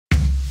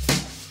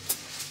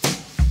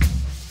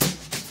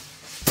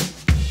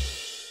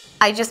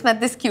I just met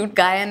this cute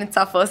guy and it's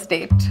our first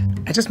date.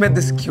 I just met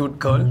this cute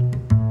girl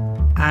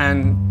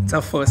and it's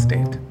our first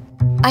date.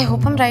 I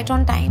hope I'm right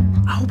on time.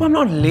 I hope I'm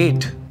not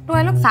late. Do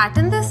I look fat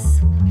in this?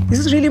 This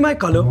is really my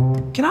color.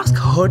 Can I ask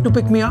her to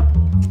pick me up?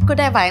 Could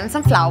I buy him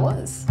some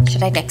flowers?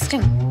 Should I text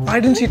him? Why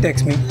didn't she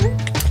text me?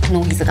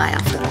 No, he's a guy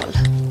after all.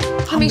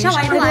 Hamisha,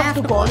 why do I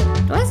have to call?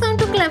 Do I sound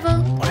too clever?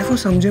 What if वो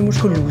समझे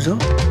मुझको loser?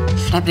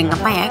 Should I bring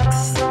up my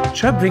ex?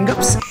 Should I bring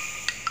up?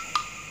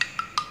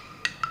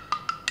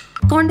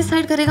 कौन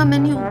decide करेगा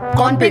menu?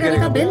 कौन pay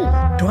करेगा bill?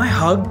 Do I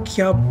hug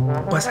या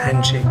बस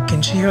handshake?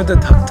 Can she hear the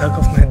thak thak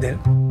of my dil?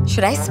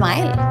 Should I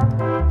smile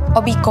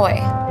or be coy?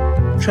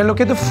 Should I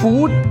look at the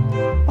food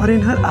or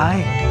in her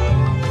eye?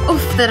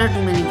 Oof, there are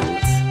too many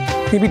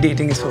rules. Maybe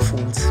dating is for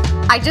fools.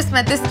 I just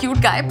met this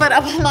cute guy, but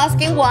I'm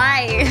asking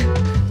why.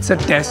 It's a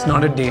test,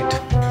 not a date.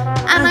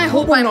 And I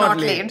hope I'm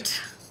not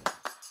late.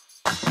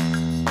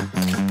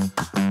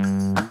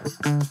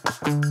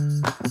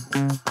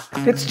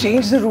 Let's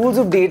change the rules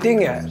of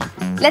dating, yaar.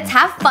 Let's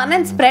have fun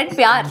and spread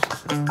pyar.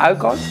 I'll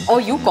call.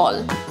 Or you call.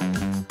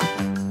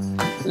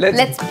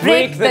 Let's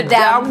break the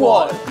damn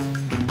wall.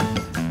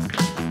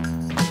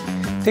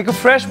 Take a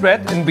fresh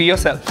breath and be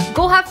yourself.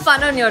 Go have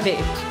fun on your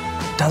date.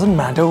 Doesn't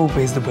matter who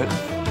pays the bill.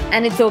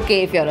 And it's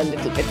okay if you're a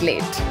little bit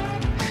late.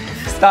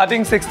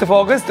 Starting 6th of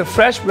August, the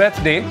Fresh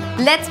Breath Day.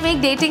 Let's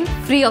make dating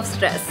free of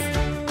stress.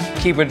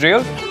 Keep it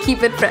real.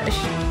 Keep it fresh.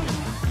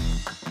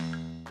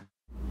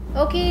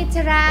 Okay, it's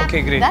a wrap.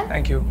 Okay, great. Done?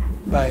 Thank you.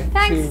 Bye.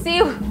 Thanks. See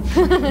you.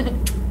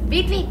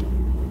 Wait.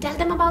 Tell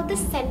them about this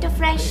Center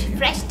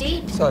Fresh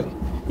date. Sorry.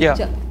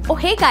 Yeah. Oh,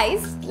 hey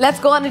guys. Let's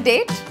go on a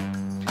date.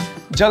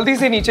 जल्दी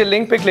से नीचे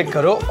link पे click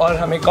करो और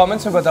हमें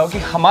comments में बताओ कि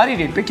हमारी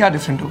डेट पे क्या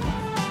डिफरेंट होगा.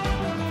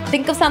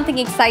 Think of something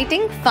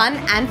exciting, fun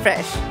and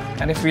fresh.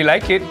 And if we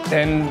like it,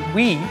 then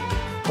we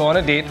go on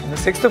a date on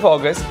the 6th of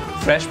August,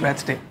 Fresh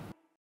Breath Day.